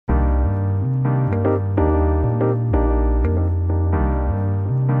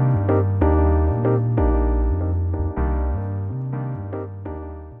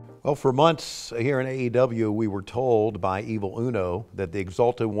Well, for months here in AEW, we were told by Evil Uno that the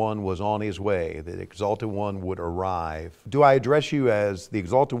Exalted One was on his way, that the Exalted One would arrive. Do I address you as the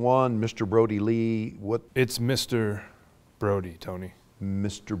Exalted One, Mr. Brody Lee? What? It's Mr. Brody, Tony.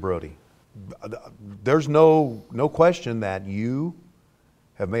 Mr. Brody. There's no question that you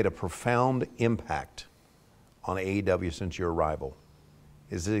have made a profound impact on AEW since your arrival.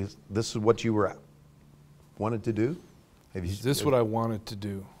 Is this what you wanted to do? Is this what I wanted to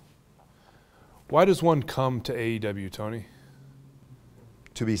do? Why does one come to AEW, Tony?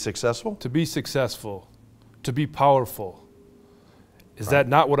 To be successful? To be successful, to be powerful. Is that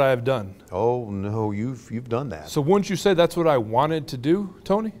not what I have done? Oh no, you've done that. So wouldn't you say that's what I wanted to do,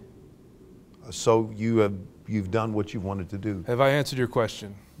 Tony? So you've done what you wanted to do. Have I answered your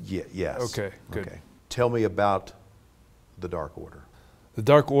question? Yes. Okay, good. Okay. Tell me about the Dark Order. The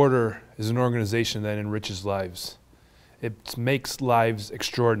Dark Order is an organization that enriches lives. It makes lives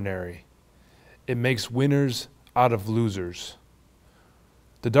extraordinary. It makes winners out of losers.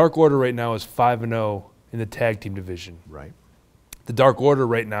 The Dark Order right now is 5-0 in the tag team division. Right. The Dark Order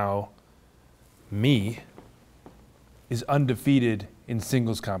right now, me, is undefeated in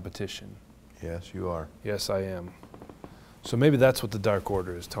singles competition. Yes, you are. Yes, I am. So maybe that's what the Dark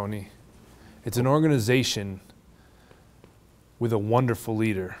Order is, Tony. It's an organization with a wonderful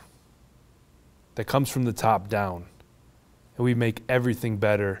leader that comes from the top down. And we make everything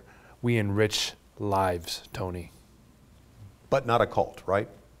better. We enrich lives, Tony. But not a cult, right?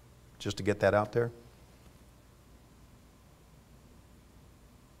 Just to get that out there.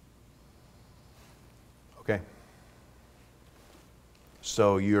 Okay.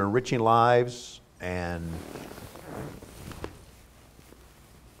 So you're enriching lives and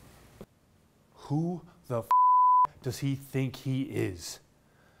who the f does he think he is?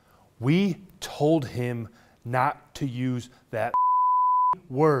 We told him not to use that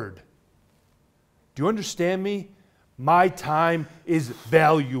word. Do you understand me? My time is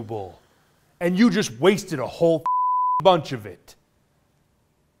valuable. And you just wasted a whole bunch of it.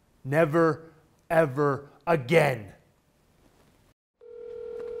 Never, ever again.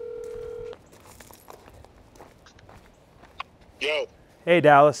 Yo. Hey,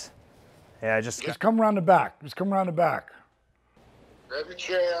 Dallas. Yeah, just come around the back. Just come around the back. Grab your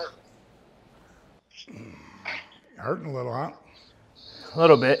chair. Hurting a little, huh? a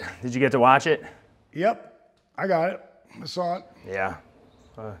little bit. Did you get to watch it? Yep, I got it. I saw it. Yeah.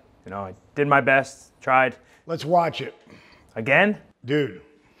 I did my best, tried. Let's watch it. Again? Dude,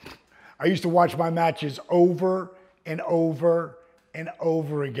 I used to watch my matches over and over and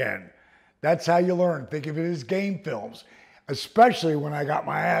over again. That's how you learn. Think of it as game films, especially when I got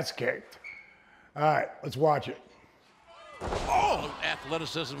my ass kicked. All right, let's watch it. Oh,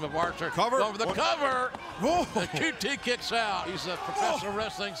 athleticism of Archer. Cover. Over the cover. Oh. The QT kicks out. He's a professional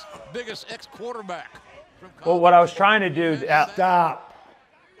wrestling's biggest ex-quarterback. Well, what I was trying to do... Stop.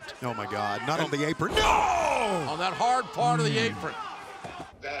 Oh, my God. Not on the apron. No! On that hard part of the apron.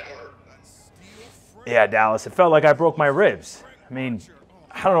 That hurt. Yeah, Dallas, it felt like I broke my ribs. I mean,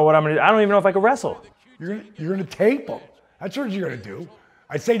 I don't know what I'm going to do. I don't even know if I can wrestle. You're gonna tape them. That's what you're gonna do.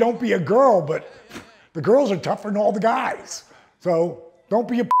 I'd say don't be a girl, but the girls are tougher than all the guys. So don't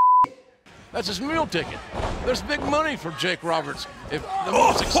be a That's his meal ticket. There's big money for Jake Roberts. If the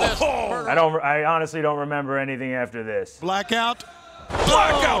most successful. I honestly don't remember anything after this. Blackout.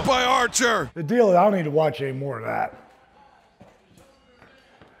 Blackout by Archer. The deal is I don't need to watch any more of that.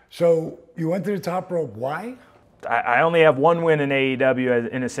 So you went to the top rope. Why? I only have one win in AEW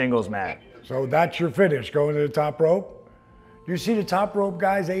in a singles match. So that's your finish, going to the top rope? You see the top rope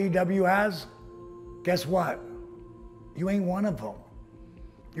guys AEW has? Guess what? You ain't one of them.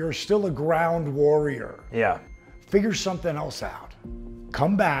 You're still a ground warrior. Yeah. Figure something else out.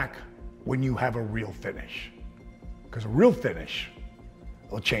 Come back when you have a real finish. Because a real finish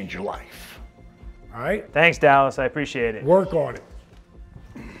will change your life. All right? Thanks, Dallas. I appreciate it. Work on it.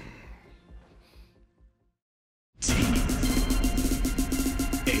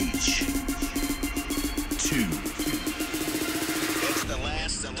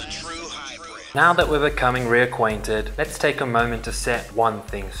 Now that we're becoming reacquainted, let's take a moment to set one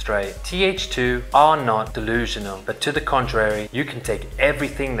thing straight. TH2 are not delusional, but to the contrary, you can take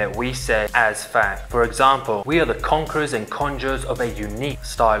everything that we say as fact. For example, we are the conquerors and conjurers of a unique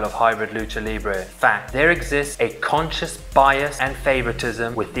style of hybrid lucha libre. Fact. There exists a conscious bias and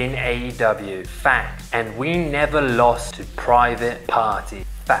favoritism within AEW. Fact. And we never lost to Private Party.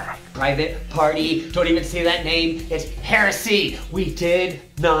 Fact. Private Party, don't even say that name, it's heresy. We did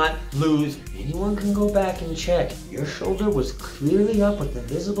not lose Anyone can go back and check. Your shoulder was clearly up with the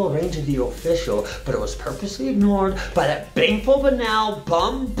visible range of the official, but it was purposely ignored by that baneful but now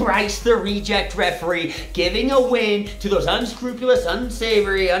bum Bryce the reject referee, giving a win to those unscrupulous,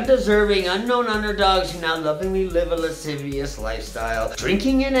 unsavory, undeserving, unknown underdogs who now lovingly live a lascivious lifestyle.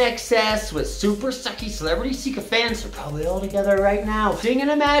 Drinking in excess with super sucky celebrity sycophants are probably all together right now. Sing and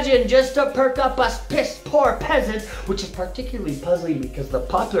imagine just to perk up us piss poor peasants, which is particularly puzzling because the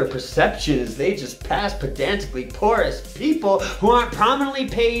popular perception is they just pass pedantically porous people who aren't prominently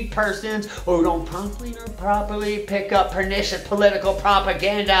paid persons or who don't promptly nor properly pick up pernicious political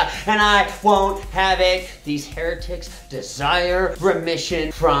propaganda, and I won't have it. These heretics desire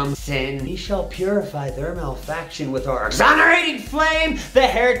remission from sin. We shall purify their malfaction with our exonerating flame. The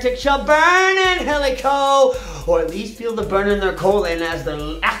heretic shall burn in helico, or at least feel the burn in their colon as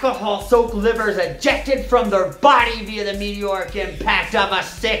the alcohol-soaked liver is ejected from their body via the meteoric impact of a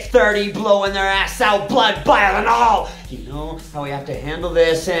 630 blowing their ass out, blood, bile, and all. You know how we have to handle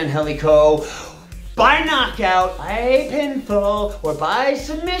this in helico? By knockout, by pinfall, or by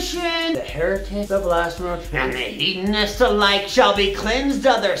submission. The heretic, the blasphemer, and the hedonist alike shall be cleansed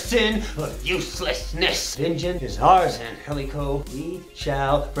of their sin of uselessness. Vengeance is ours, and helico we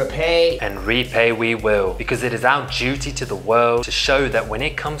shall repay. And repay we will, because it is our duty to the world to show that when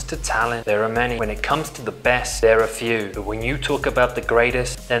it comes to talent, there are many. When it comes to the best, there are few. But when you talk about the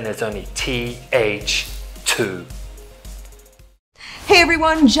greatest, then there's only TH2. Hey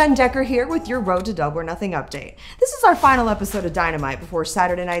everyone, Jen Decker here with your Road to Double or Nothing update. This is our final episode of Dynamite before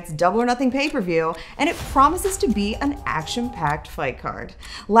Saturday night's Double or Nothing pay-per-view, and it promises to be an action-packed fight card.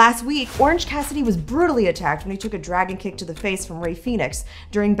 Last week, Orange Cassidy was brutally attacked when he took a dragon kick to the face from Rey Fenix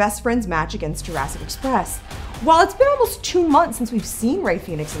during Best Friends match against Jurassic Express. While it's been almost 2 months since we've seen Rey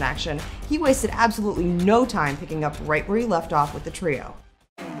Fenix in action, he wasted absolutely no time picking up right where he left off with the trio.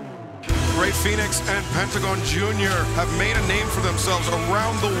 Rey Fenix and Pentagon Jr. have made a name for themselves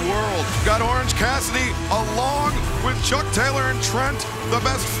around the world. Got Orange Cassidy along with Chuck Taylor and Trent, the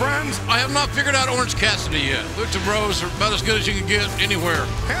best friends. I have not figured out Orange Cassidy yet. Lucha Bros are about as good as you can get anywhere.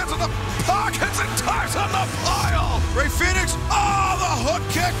 Hands in the pockets and ties on the pile. Rey Fenix, oh, the hook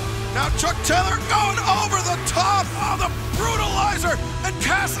kick. Now Chuck Taylor going over the top. Oh, the brutalizer. And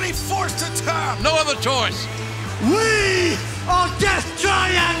Cassidy forced to tap. No other choice. We are Death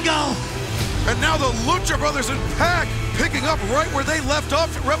Triangle. And now the Lucha Brothers and Pac picking up right where they left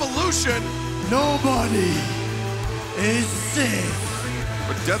off at Revolution. Nobody is safe.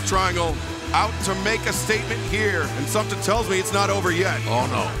 But Death Triangle out to make a statement here. And something tells me it's not over yet. Oh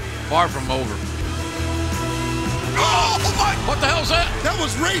no, far from over. Oh my! What the hell's that? That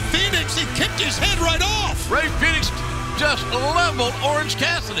was Rey Fenix. He kicked his head right off. Rey Fenix just leveled Orange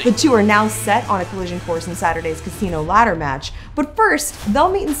Cassidy. The two are now set on a collision course in Saturday's Casino ladder match, but first, they'll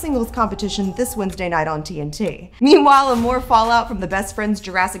meet in singles competition this Wednesday night on TNT. Meanwhile, in more fallout from the Best Friends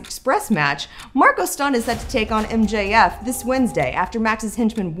Jurassic Express match, Marco Stunt is set to take on MJF this Wednesday after Max's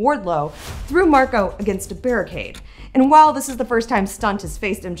henchman Wardlow threw Marco against a barricade. And while this is the first time Stunt has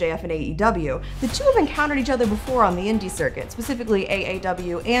faced MJF in AEW, the two have encountered each other before on the indie circuit, specifically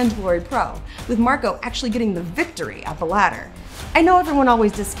AAW and Glory Pro, with Marco actually getting the victory at the ladder. I know everyone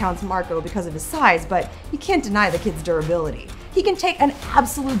always discounts Marco because of his size, but you can't deny the kid's durability. He can take an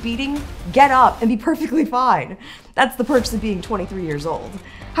absolute beating, get up, and be perfectly fine. That's the perks of being 23 years old.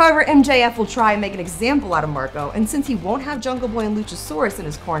 However, MJF will try and make an example out of Marco, and since he won't have Jungle Boy and Luchasaurus in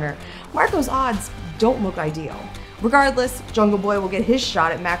his corner, Marco's odds don't look ideal. Regardless, Jungle Boy will get his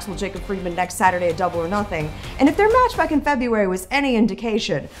shot at Maxwell Jacob Friedman next Saturday at Double or Nothing, and if their match back in February was any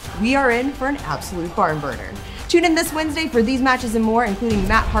indication, we are in for an absolute barn burner. Tune in this Wednesday for these matches and more, including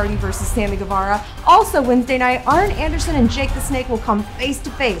Matt Hardy versus Sammy Guevara. Also Wednesday night, Arn Anderson and Jake the Snake will come face to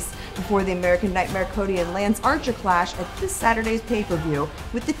face before the American Nightmare Cody and Lance Archer clash at this Saturday's pay-per-view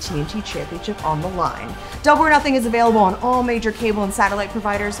with the TNT Championship on the line. Double or Nothing is available on all major cable and satellite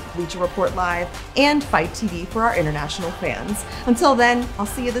providers, Bleacher Report Live, and Fight TV for our international fans. Until then, I'll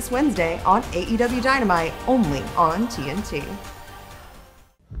see you this Wednesday on AEW Dynamite, only on TNT.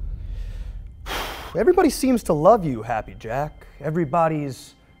 Everybody seems to love you, Happy Jack.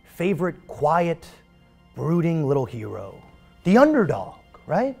 Everybody's favorite, quiet, brooding little hero. The underdog,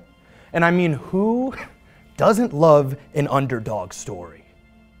 right? And I mean, who doesn't love an underdog story?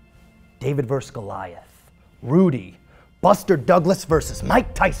 David versus Goliath, Rudy, Buster Douglas versus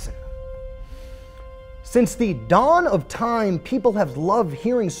Mike Tyson. Since the dawn of time, people have loved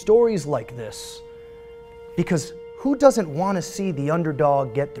hearing stories like this because who doesn't want to see the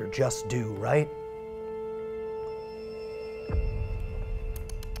underdog get their just due, right?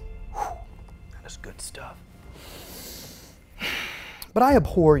 Whew, that is good stuff. But I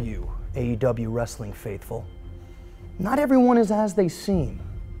abhor you, AEW wrestling faithful. Not everyone is as they seem.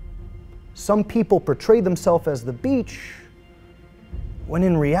 Some people portray themselves as the beach, when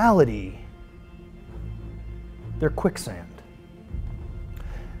in reality, they're quicksand.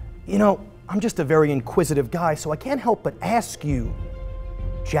 You know, I'm just a very inquisitive guy, so I can't help but ask you,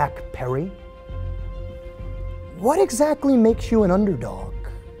 Jack Perry, what exactly makes you an underdog?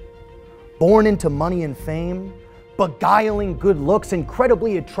 Born into money and fame, beguiling good looks,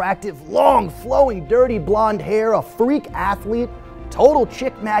 incredibly attractive, long, flowing, dirty blonde hair, a freak athlete, total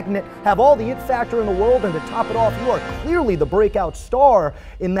chick magnet, have all the it factor in the world, and to top it off, you are clearly the breakout star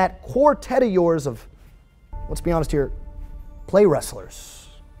in that quartet of yours of, let's be honest here, play wrestlers.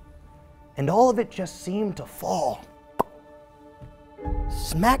 And all of it just seemed to fall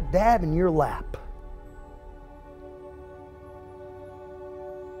smack dab in your lap.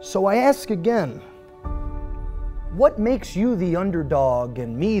 So I ask again, what makes you the underdog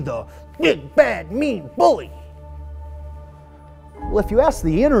and me the big, bad, mean bully? Well, if you ask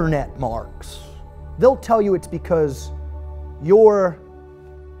the internet marks, they'll tell you it's because you're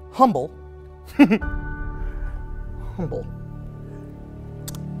humble. Humble.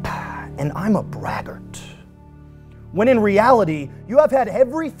 And I'm a braggart. When in reality, you have had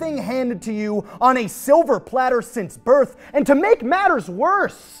everything handed to you on a silver platter since birth, and to make matters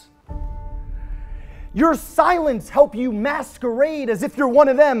worse, your silence helps you masquerade as if you're one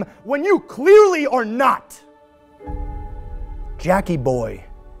of them when you clearly are not. Jackie boy,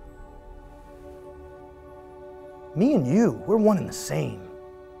 me and you, we're one and the same.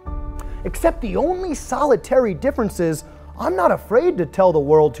 Except the only solitary difference is I'm not afraid to tell the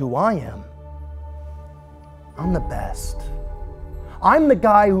world who I am. I'm the best. I'm the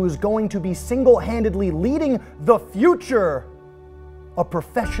guy who's going to be single-handedly leading the future of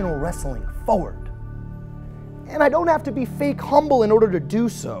professional wrestling forward. And I don't have to be fake humble in order to do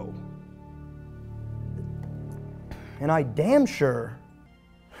so. And I damn sure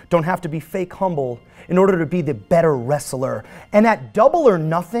don't have to be fake humble in order to be the better wrestler. And at Double or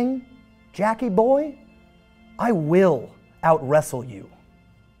Nothing, Jackie boy, I will out-wrestle you.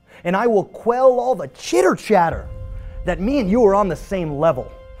 And I will quell all the chitter-chatter that me and you are on the same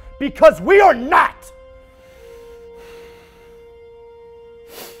level. Because we are not!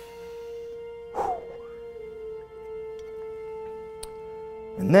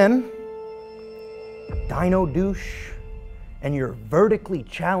 And then, Dino Douche and your vertically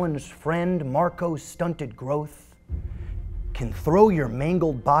challenged friend Marco's stunted growth can throw your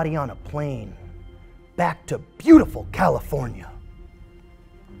mangled body on a plane back to beautiful California,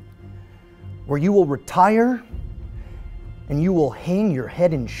 where you will retire and you will hang your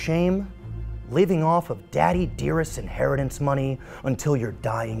head in shame, living off of Daddy Dearest's inheritance money until your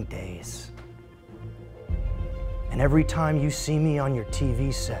dying days. And every time you see me on your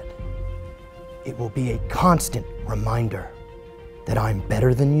TV set, it will be a constant reminder that I'm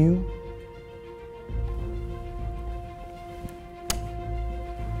better than you,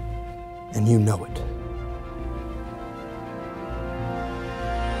 and you know it.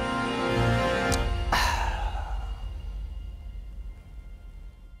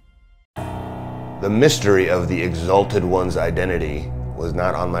 The mystery of the Exalted One's identity was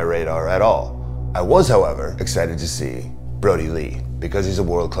not on my radar at all. I was, however, excited to see Brody Lee because he's a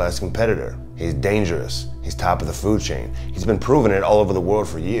world-class competitor. He's dangerous. He's top of the food chain. He's been proving it all over the world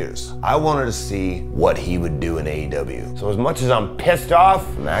for years. I wanted to see what he would do in AEW. So as much as I'm pissed off,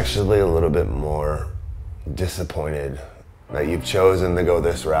 I'm actually a little bit more disappointed that you've chosen to go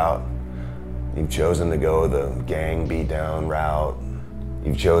this route. You've chosen to go the gang beatdown route.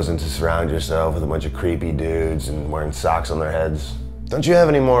 You've chosen to surround yourself with a bunch of creepy dudes and wearing socks on their heads. Don't you have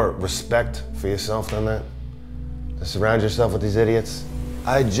any more respect for yourself than that? To surround yourself with these idiots?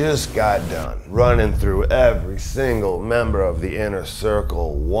 I just got done running through every single member of the inner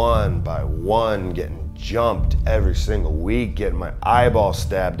circle, one by one, getting jumped every single week, getting my eyeball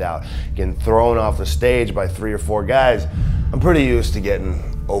stabbed out, getting thrown off the stage by 3 or 4 guys. I'm pretty used to getting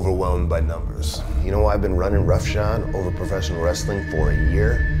overwhelmed by numbers. You know why I've been running roughshod over professional wrestling for a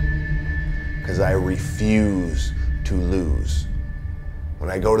year? Because I refuse to lose. When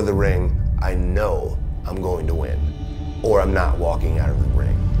I go to the ring, I know I'm going to win, or I'm not walking out of the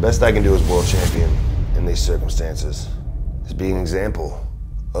ring. The best I can do as world champion in these circumstances is be an example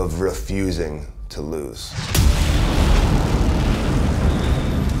of refusing to lose.